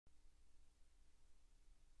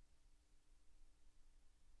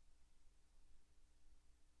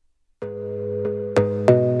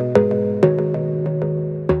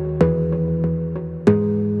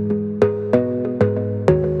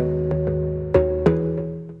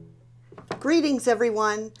Greetings,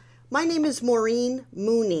 everyone. My name is Maureen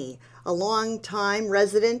Mooney, a longtime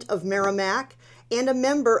resident of Merrimack and a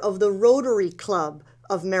member of the Rotary Club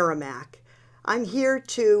of Merrimack. I'm here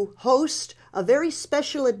to host a very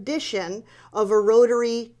special edition of a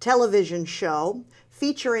Rotary television show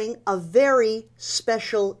featuring a very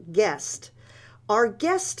special guest. Our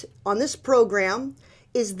guest on this program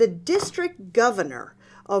is the District Governor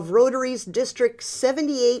of Rotary's District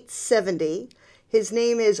 7870. His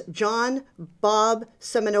name is John Bob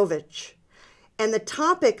Siemienowicz. And the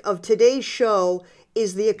topic of today's show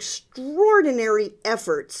is the extraordinary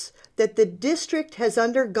efforts that the district has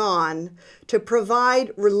undergone to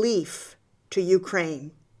provide relief to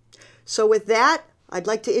Ukraine. So with that, I'd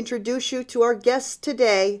like to introduce you to our guest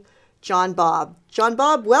today, John Bob. John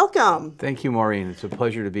Bob, welcome. Thank you, Maureen. It's a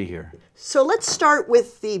pleasure to be here. So let's start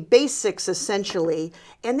with the basics, essentially,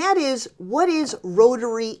 and that is, what is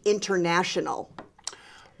Rotary International?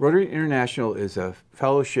 Rotary International is a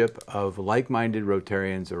fellowship of like-minded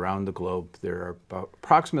Rotarians around the globe. There are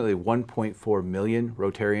approximately 1.4 million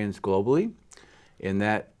Rotarians globally, and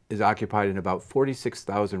that is occupied in about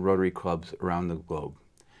 46,000 Rotary clubs around the globe.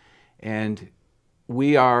 And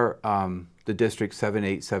we are the District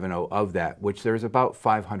 7870 of that, which there's about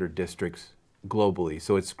 500 districts globally.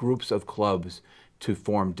 So it's groups of clubs to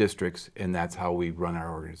form districts, and that's how we run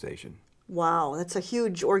our organization. Wow, that's a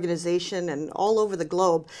huge organization and all over the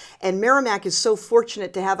globe. And Merrimack is so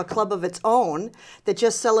fortunate to have a club of its own that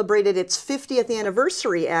just celebrated its 50th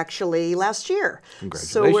anniversary, actually, last year.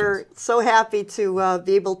 Congratulations. So we're so happy to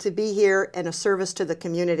be able to be here and a service to the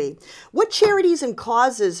community. What charities and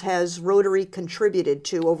causes has Rotary contributed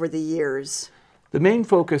to over the years? The main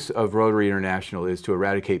focus of Rotary International is to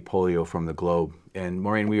eradicate polio from the globe. And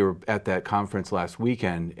Maureen, we were at that conference last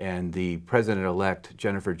weekend, and the President-elect,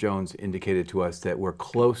 Jennifer Jones, indicated to us that we're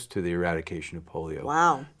close to the eradication of polio.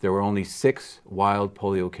 Wow. There were only 6 wild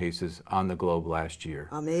polio cases on the globe last year.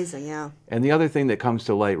 Amazing, yeah. And the other thing that comes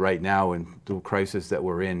to light right now in the crisis that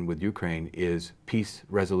we're in with Ukraine is peace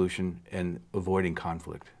resolution and avoiding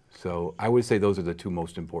conflict. So I would say those are the 2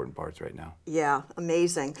 most important parts right now. Yeah,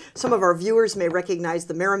 amazing. Some of our viewers may recognize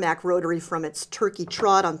the Merrimack Rotary from its turkey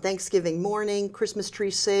trot on Thanksgiving morning, Christmas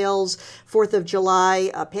tree sales, 4th of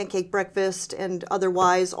July, pancake breakfast, and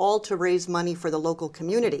otherwise, all to raise money for the local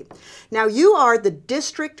community. Now, you are the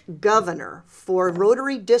district governor for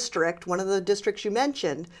Rotary District, one of the districts you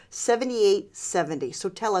mentioned, 7870. So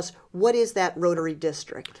tell us, what is that Rotary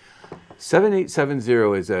District?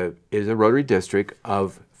 7870 is a Rotary District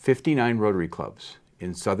of 59 Rotary clubs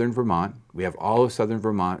in southern Vermont. We have all of southern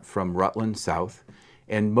Vermont from Rutland south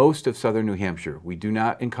and most of southern New Hampshire. We do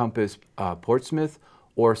not encompass Portsmouth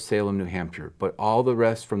or Salem, New Hampshire, but all the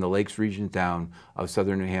rest from the Lakes region down of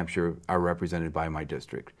southern New Hampshire are represented by my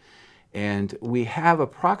district. And we have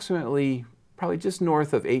approximately, probably just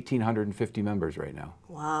north of 1,850 members right now.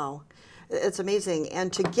 Wow. It's amazing.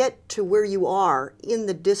 And to get to where you are in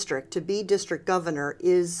the district, to be district governor,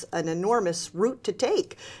 is an enormous route to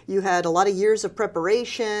take. You had a lot of years of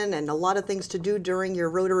preparation and a lot of things to do during your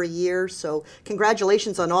Rotary year. So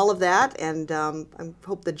congratulations on all of that. And I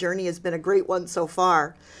hope the journey has been a great one so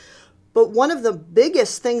far. But one of the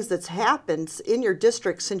biggest things that's happened in your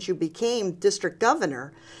district since you became district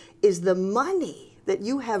governor is the money that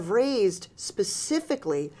you have raised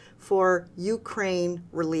specifically for Ukraine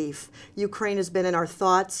relief. Ukraine has been in our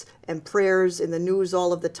thoughts and prayers, in the news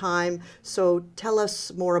all of the time. So tell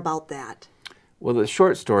us more about that. Well, the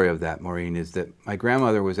short story of that, Maureen, is that my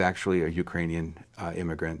grandmother was actually a Ukrainian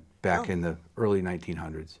immigrant back in the early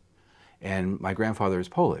 1900s. And my grandfather is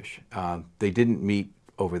Polish. They didn't meet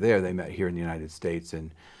over there, they met here in the United States.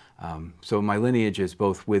 And so my lineage is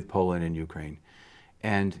both with Poland and Ukraine.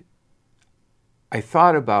 And I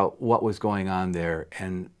thought about what was going on there,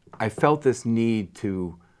 and I felt this need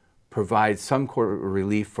to provide some sort of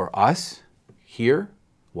relief for us here,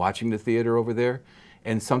 watching the theater over there,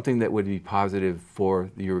 and something that would be positive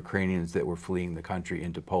for the Ukrainians that were fleeing the country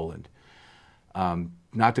into Poland.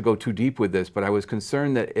 Not to go too deep with this, but I was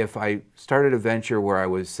concerned that if I started a venture where I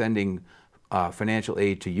was sending financial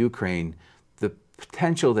aid to Ukraine, the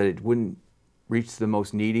potential that it wouldn't reach the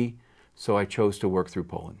most needy, so I chose to work through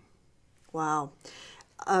Poland. Wow.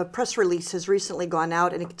 A press release has recently gone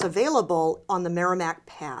out, and it's available on the Merrimack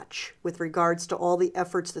patch with regards to all the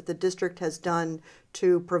efforts that the district has done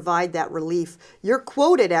to provide that relief. You're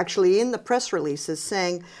quoted actually in the press release as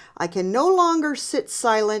saying, "I can no longer sit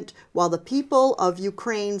silent while the people of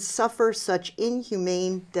Ukraine suffer such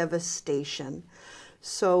inhumane devastation."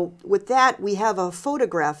 So with that, we have a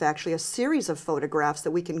photograph, actually a series of photographs that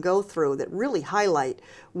we can go through that really highlight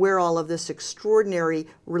where all of this extraordinary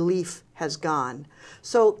relief has gone.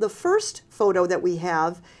 So the first photo that we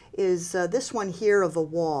have is this one here of a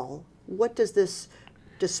wall. What does this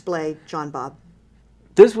display, John Bob?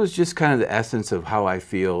 This was just kind of the essence of how I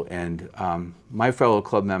feel, and my fellow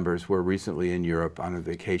club members were recently in Europe on a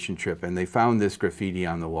vacation trip, and they found this graffiti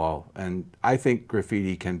on the wall, and I think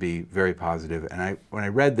graffiti can be very positive, and when I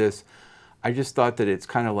read this, I just thought that it's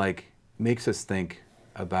kind of like makes us think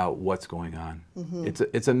about what's going on.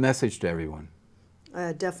 It's a message to everyone.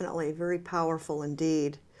 Definitely, very powerful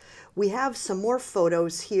indeed. We have some more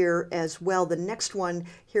photos here as well. The next one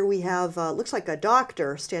here we have, looks like a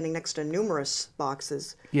doctor standing next to numerous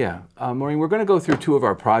boxes. Yeah, Maureen, we're going to go through two of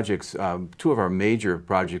our projects, two of our major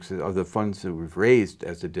projects of the funds that we've raised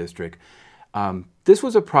as a district. This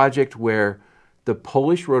was a project where the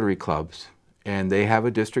Polish Rotary clubs, and they have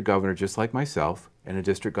a district governor just like myself, and a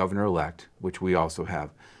district governor-elect, which we also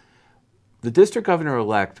have. The district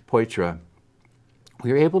governor-elect, Poitra,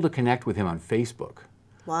 we were able to connect with him on Facebook.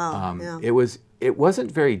 Wow. Yeah. It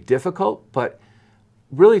wasn't very difficult, but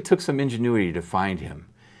really took some ingenuity to find him.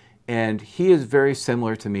 And he is very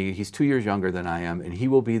similar to me. He's 2 years younger than I am, and he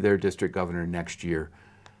will be their district governor next year.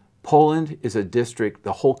 Poland is a district,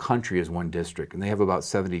 the whole country is one district, and they have about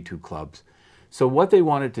 72 clubs. So what they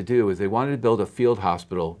wanted to do is they wanted to build a field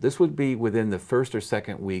hospital. This would be within the first or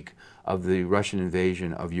second week of the Russian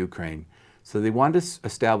invasion of Ukraine. So they wanted to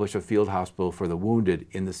establish a field hospital for the wounded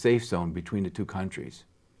in the safe zone between the two countries.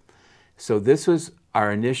 So this was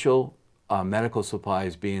our initial medical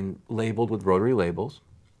supplies being labeled with Rotary labels.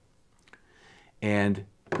 And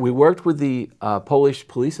we worked with the Polish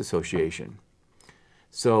Police Association.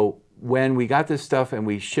 So when we got this stuff and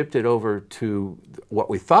we shipped it over to what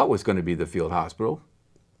we thought was going to be the field hospital,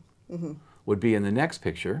 would be in the next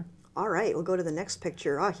picture. All right, we'll go to the next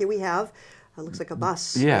picture. Ah, here we have, looks like a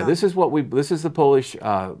bus. Yeah, this is this is the Polish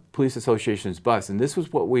Police Association's bus, and this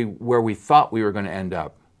was where we thought we were going to end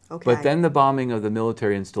up. Okay. But then the bombing of the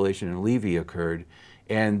military installation in Lviv occurred,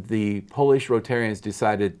 and the Polish Rotarians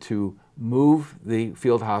decided to move the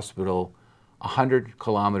field hospital 100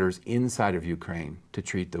 kilometers inside of Ukraine to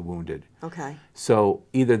treat the wounded. Okay. So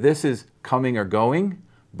either this is coming or going,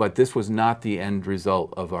 but this was not the end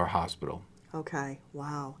result of our hospital. Okay,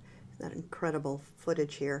 wow. That incredible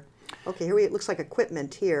footage here. Okay, here it looks like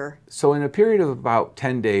equipment here. So in a period of about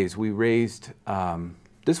 10 days, we raised,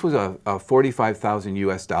 this was a 45,000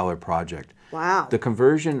 US dollar project. Wow. The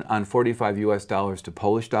conversion on 45 US dollars to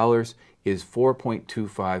Polish dollars is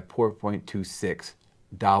 4.25, 4.26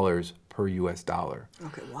 dollars per US dollar.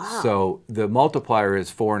 Okay, wow. So the multiplier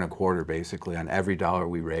is 4.25 basically on every dollar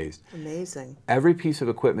we raised. Amazing. Every piece of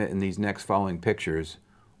equipment in these next following pictures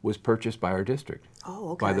was purchased by our district.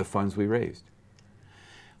 Oh, okay. By the funds we raised.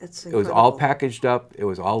 It's incredible. It was all packaged up. It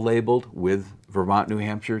was all labeled with Vermont, New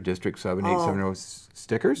Hampshire, District 7870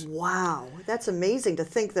 stickers. Wow, that's amazing to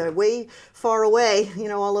think that way far away, you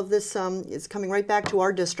know, all of this is coming right back to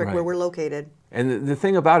our district where we're located. And the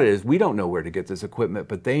thing about it is we don't know where to get this equipment,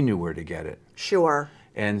 but they knew where to get it. Sure.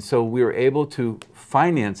 And so we were able to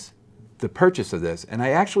finance the purchase of this. And I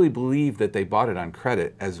actually believe that they bought it on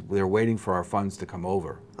credit as they're waiting for our funds to come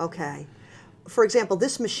over. Okay. For example,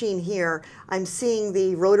 this machine here, I'm seeing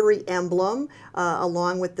the Rotary emblem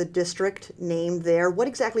along with the district named there. What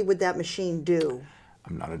exactly would that machine do?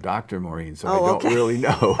 I'm not a doctor, Maureen, so I don't really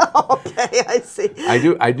know. Okay, I see.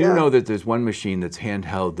 I do know that there's one machine that's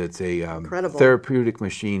handheld that's a therapeutic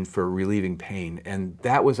machine for relieving pain, and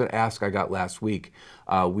that was an ask I got last week.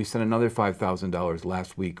 We sent another $5,000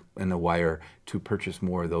 last week in the wire to purchase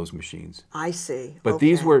more of those machines. I see. But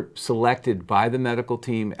these were selected by the medical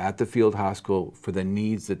team at the field hospital for the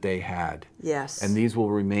needs that they had. Yes. And these will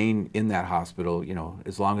remain in that hospital, you know,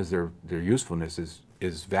 as long as their usefulness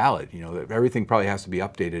is valid. You know, everything probably has to be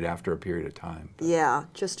updated after a period of time. Yeah,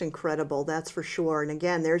 just incredible, that's for sure. And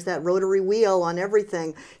again, there's that Rotary wheel on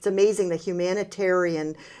everything. It's amazing the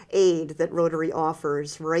humanitarian aid that Rotary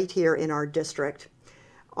offers right here in our district.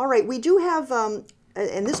 All right, we do have,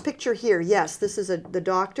 in this picture here, yes, this is the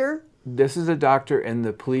doctor. This is a doctor and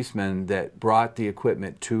the policeman that brought the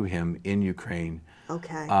equipment to him in Ukraine.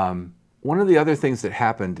 Okay. One of the other things that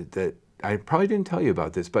happened that I probably didn't tell you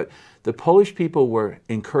about this, but the Polish people were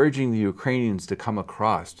encouraging the Ukrainians to come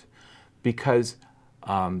across because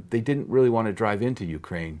they didn't really want to drive into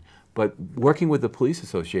Ukraine. But working with the police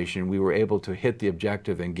association, we were able to hit the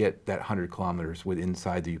objective and get that 100 kilometers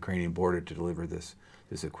inside the Ukrainian border to deliver this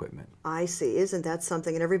equipment. I see. Isn't that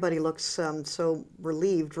something? And everybody looks so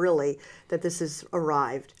relieved, really, that this has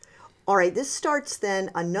arrived. All right, this starts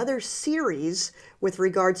then another series with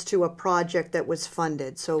regards to a project that was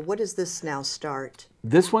funded. So what does this now start?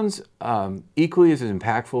 This one's equally as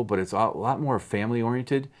impactful, but it's a lot more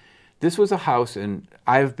family-oriented. This was a house, and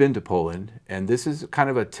I've been to Poland, and this is kind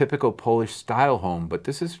of a typical Polish style home, but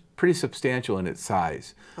this is pretty substantial in its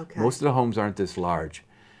size. Okay. Most of the homes aren't this large.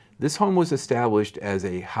 This home was established as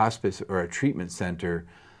a hospice or a treatment center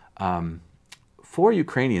for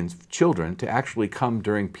Ukrainians, children, to actually come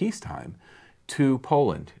during peacetime to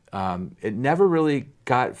Poland. It never really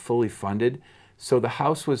got fully funded, so the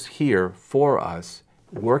house was here for us,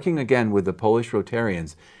 working again with the Polish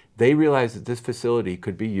Rotarians. They realized that this facility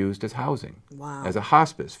could be used as housing, wow, as a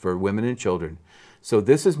hospice for women and children. So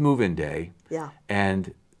this is move-in day, yeah,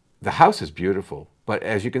 and the house is beautiful, but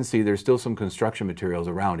as you can see, there's still some construction materials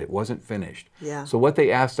around. It wasn't finished. Yeah. So what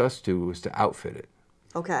they asked us to do was to outfit it.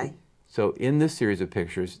 Okay. So in this series of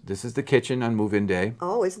pictures, this is the kitchen on move-in day.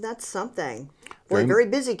 Oh, isn't that something? Boy, very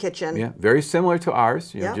busy kitchen. Yeah, very similar to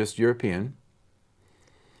ours, Yeah. just European.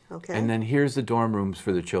 Okay. And then here's the dorm rooms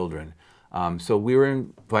for the children. So we were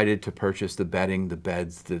invited to purchase the bedding, the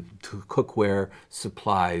beds, the cookware,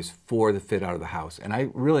 supplies for the fit out of the house. And I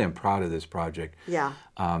really am proud of this project. Yeah.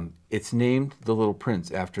 It's named The Little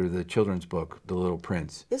Prince after the children's book, The Little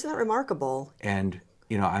Prince. Isn't that remarkable? And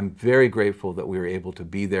you know, I'm very grateful that we were able to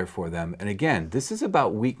be there for them. And again, this is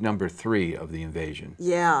about week number 3 of the invasion.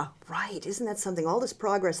 Yeah, right. Isn't that something? All this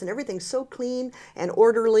progress and everything's so clean and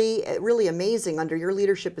orderly, really amazing under your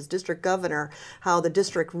leadership as district governor, how the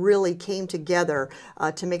district really came together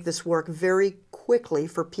to make this work very quickly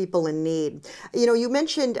for people in need. You know, you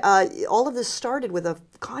mentioned all of this started with a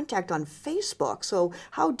contact on Facebook. So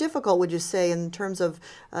how difficult would you say in terms of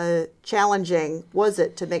challenging was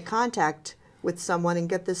it to make contact with someone and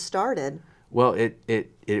get this started? Well,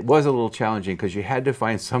 it was a little challenging because you had to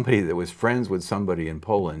find somebody that was friends with somebody in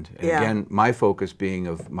Poland. And Yeah. again, my focus being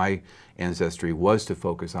of my ancestry was to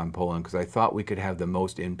focus on Poland because I thought we could have the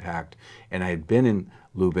most impact. And I had been in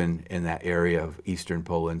Lubin, in that area of eastern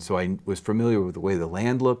Poland, so I was familiar with the way the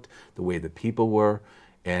land looked, the way the people were,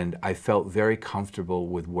 and I felt very comfortable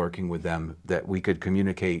with working with them that we could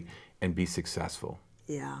communicate and be successful.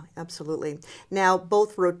 Yeah, absolutely. Now,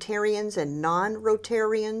 both Rotarians and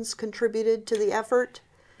non-Rotarians contributed to the effort?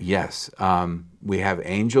 Yes. We have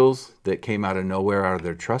angels that came out of nowhere out of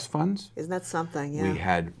their trust funds. Isn't that something? Yeah. We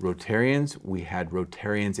had Rotarians. We had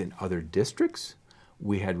Rotarians in other districts.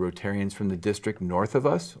 We had Rotarians from the district north of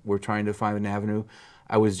us. We're trying to find an avenue.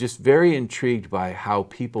 I was just very intrigued by how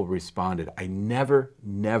people responded. I never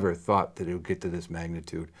thought that it would get to this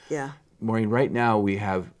magnitude. Yeah. Maureen, right now we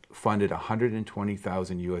have funded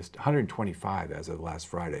 120,000 125 as of last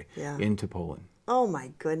Friday Yeah. into Poland. Oh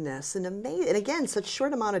my goodness, and amazing! And again, such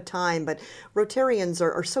short amount of time, but Rotarians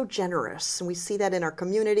are so generous, and we see that in our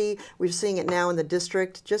community. We're seeing it now in the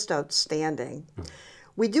district. Just outstanding.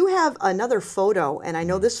 We do have another photo, and I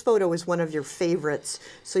know this photo is one of your favorites,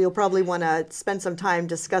 so you'll probably want to spend some time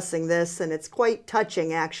discussing this, and it's quite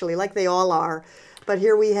touching, actually, like they all are. But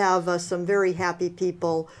here we have some very happy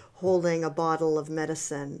people holding a bottle of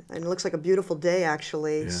medicine, and it looks like a beautiful day,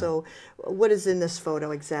 actually. Yeah. So what is in this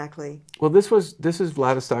photo exactly? Well, this is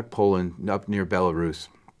Władysław, Poland, up near Belarus.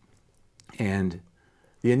 And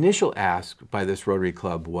the initial ask by this Rotary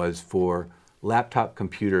Club was for laptop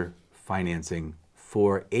computer financing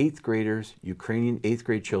for 8th graders, Ukrainian 8th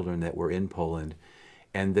grade children that were in Poland,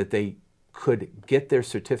 and that they could get their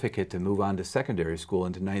certificate to move on to secondary school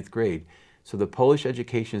into 9th grade. So the Polish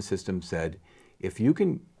education system said, if you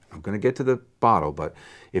can, I'm going to get to the bottle, but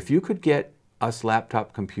if you could get us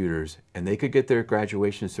laptop computers and they could get their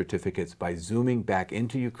graduation certificates by zooming back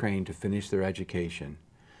into Ukraine to finish their education,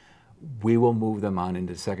 we will move them on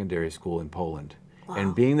into secondary school in Poland. Wow.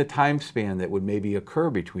 And being the time span that would maybe occur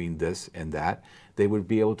between this and that, they would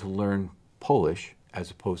be able to learn Polish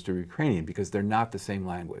as opposed to Ukrainian because they're not the same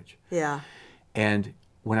language. Yeah. And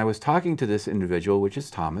when I was talking to this individual, which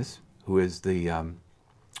is Thomas, who is the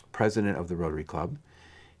president of the Rotary Club,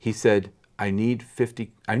 he said, I need 30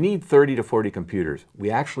 to 40 computers. We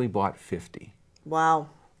actually bought 50. Wow.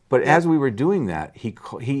 But as we were doing that, he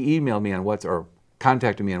emailed me on or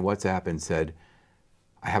contacted me on WhatsApp and said,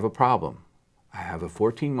 I have a problem. I have a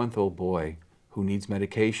 14-month-old boy who needs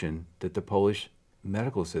medication that the Polish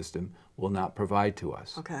medical system will not provide to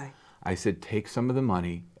us. Okay. I said, take some of the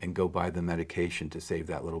money and go buy the medication to save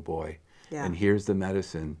that little boy. Yeah. And here's the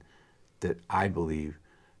medicine that I believe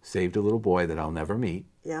saved a little boy that I'll never meet.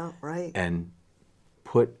 Yeah, right. And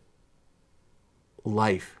put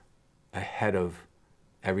life ahead of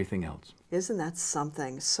everything else. Isn't that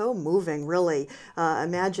something? So moving, really.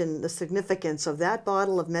 Imagine the significance of that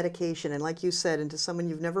bottle of medication, and like you said, into someone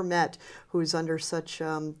you've never met who's under such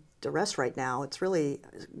duress right now. It's really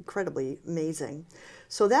incredibly amazing.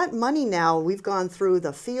 So that money now, we've gone through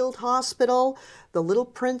the field hospital, the Little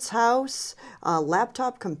Prince House,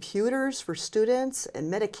 laptop computers for students,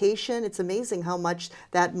 and medication. It's amazing how much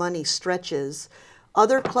that money stretches.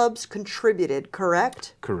 Other clubs contributed,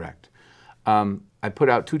 correct? Correct. I put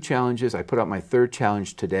out 2 challenges. I put out my 3rd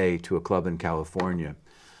challenge today to a club in California.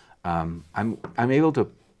 I'm able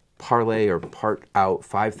to parlay or part out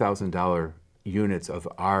 $5,000 units of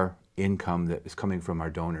our income that is coming from our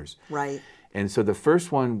donors. Right. And so the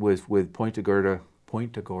first one was with Punta Gorda,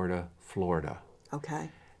 Florida. Okay.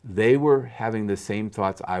 They were having the same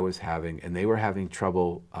thoughts I was having, and they were having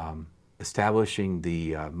trouble establishing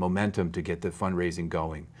the momentum to get the fundraising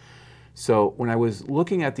going. So when I was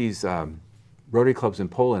looking at these Rotary clubs in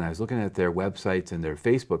Poland, I was looking at their websites and their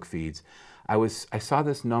Facebook feeds. I saw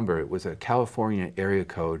this number. It was a California area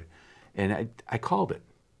code, and I called it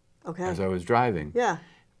as I was driving. Yeah.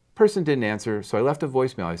 Person didn't answer, so I left a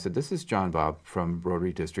voicemail. I said, "This is John Bob from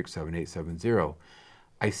Rotary District 7870.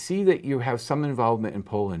 I see that you have some involvement in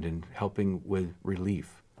Poland in helping with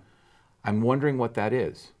relief. I'm wondering what that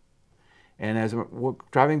is." And as we're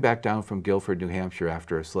driving back down from Guilford, New Hampshire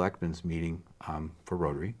after a selectmen's meeting for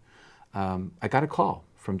Rotary, I got a call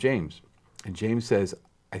from James. And James says,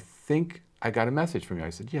 "I think I got a message from you."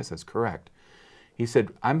 I said, "Yes, that's correct." He said,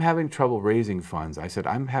 "I'm having trouble raising funds." I said,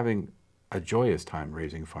 "I'm having a joyous time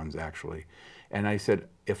raising funds, actually." And I said,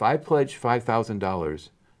 "If I pledge $5,000,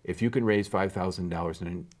 if you can raise $5,000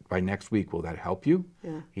 by next week, will that help you?"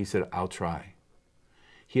 Yeah. He said, "I'll try."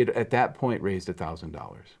 He had at that point raised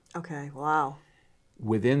 $1,000. Okay, wow.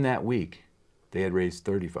 Within that week, they had raised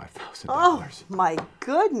 $35,000. Oh, my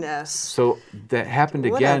goodness. So that happened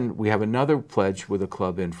again. We have another pledge with a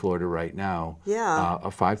club in Florida right now, Yeah.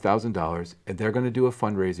 of $5,000. And they're going to do a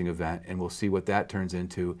fundraising event, and we'll see what that turns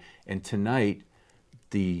into. And tonight,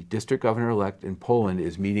 the district governor-elect in Poland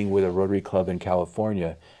is meeting with a Rotary club in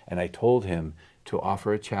California, and I told him to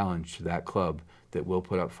offer a challenge to that club that will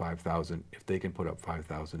put up $5,000 if they can put up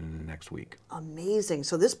 $5,000 in the next week. Amazing.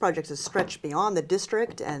 So this project is stretched beyond the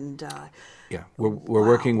district, and yeah, we're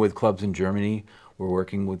working with clubs in Germany. We're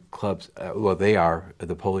working with clubs, well,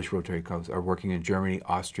 the Polish Rotary clubs are working in Germany,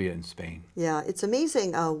 Austria, and Spain. Yeah, it's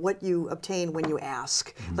amazing what you obtain when you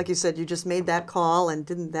ask. Like you said, you just made that call, and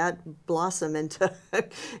didn't that blossom into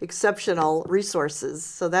exceptional resources?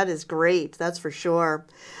 So that is great, that's for sure.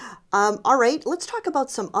 All right, let's talk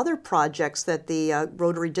about some other projects that the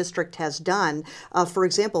Rotary District has done. For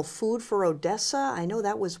example, Food for Odessa. I know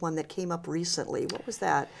that was one that came up recently. What was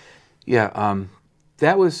that? Yeah,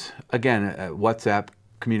 that was, again, WhatsApp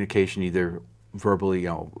communication, either verbally,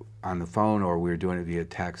 on the phone, or we were doing it via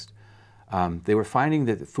text. They were finding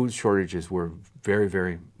that the food shortages were very,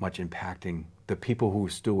 very much impacting the people who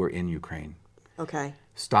still were in Ukraine. Okay.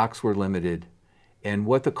 Stocks were limited, and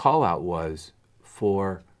what the call out was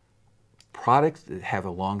for products that have a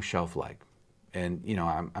long shelf life. And,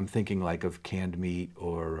 I'm thinking like of canned meat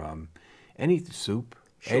or any soup.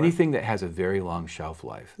 Sure. Anything that has a very long shelf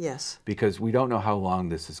life. Yes. Because we don't know how long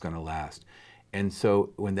this is going to last. And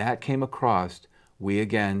so when that came across, we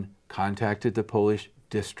again contacted the Polish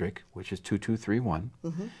district, which is 2231,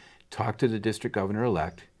 talked to the district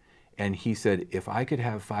governor-elect, and he said, if I could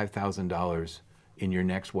have $5,000 in your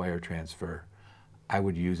next wire transfer, I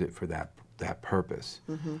would use it for that purpose.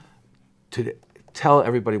 To tell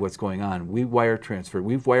everybody what's going on, we've wire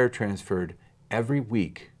transferred every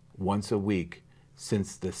week, once a week,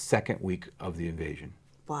 since the second week of the invasion.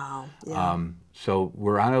 Wow. Yeah. So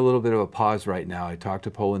we're on a little bit of a pause right now. I talked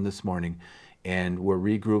to Poland this morning, and we're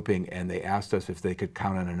regrouping, and they asked us if they could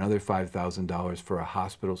count on another $5,000 for a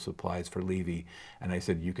hospital supplies for Levy, and I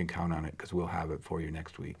said, you can count on it because we'll have it for you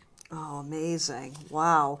next week. Oh, amazing.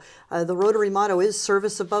 Wow. The Rotary motto is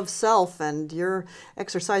service above self, and you're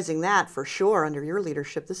exercising that for sure under your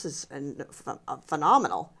leadership. This is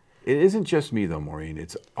phenomenal. It isn't just me, though, Maureen.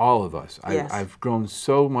 It's all of us. Yes. I've grown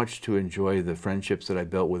so much to enjoy the friendships that I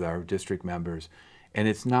built with our district members, and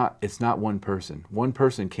it's not one person. One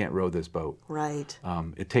person can't row this boat. Right.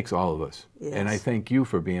 It takes all of us. Yes. And I thank you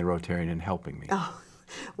for being Rotarian and helping me. Oh.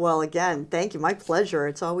 Well, again, thank you. My pleasure.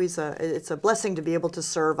 It's always it's a blessing to be able to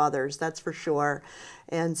serve others, that's for sure.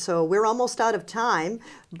 And so we're almost out of time,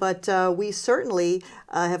 but we certainly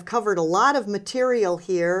have covered a lot of material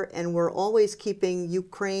here, and we're always keeping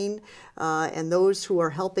Ukraine and those who are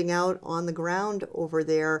helping out on the ground over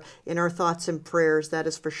there in our thoughts and prayers, that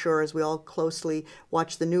is for sure, as we all closely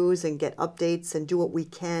watch the news and get updates and do what we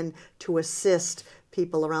can to assist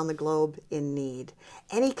people around the globe in need.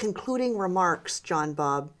 Any concluding remarks, John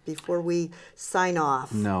Bob, before we sign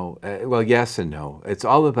off? No. Well, yes and no. It's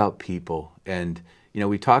all about people. And, you know,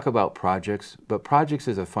 we talk about projects, but projects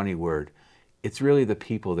is a funny word. It's really the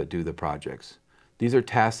people that do the projects. These are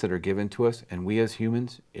tasks that are given to us, and we as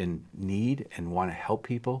humans in need and want to help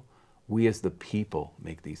people, we as the people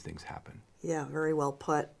make these things happen. Yeah, very well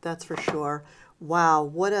put. That's for sure. Wow,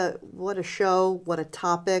 what a show, what a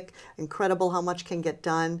topic. Incredible how much can get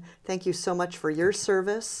done. Thank you so much for your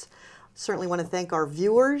service. Certainly want to thank our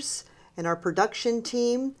viewers and our production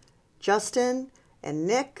team, Justin and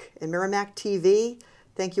Nick and Merrimack TV.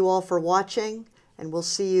 Thank you all for watching, and we'll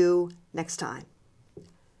see you next time.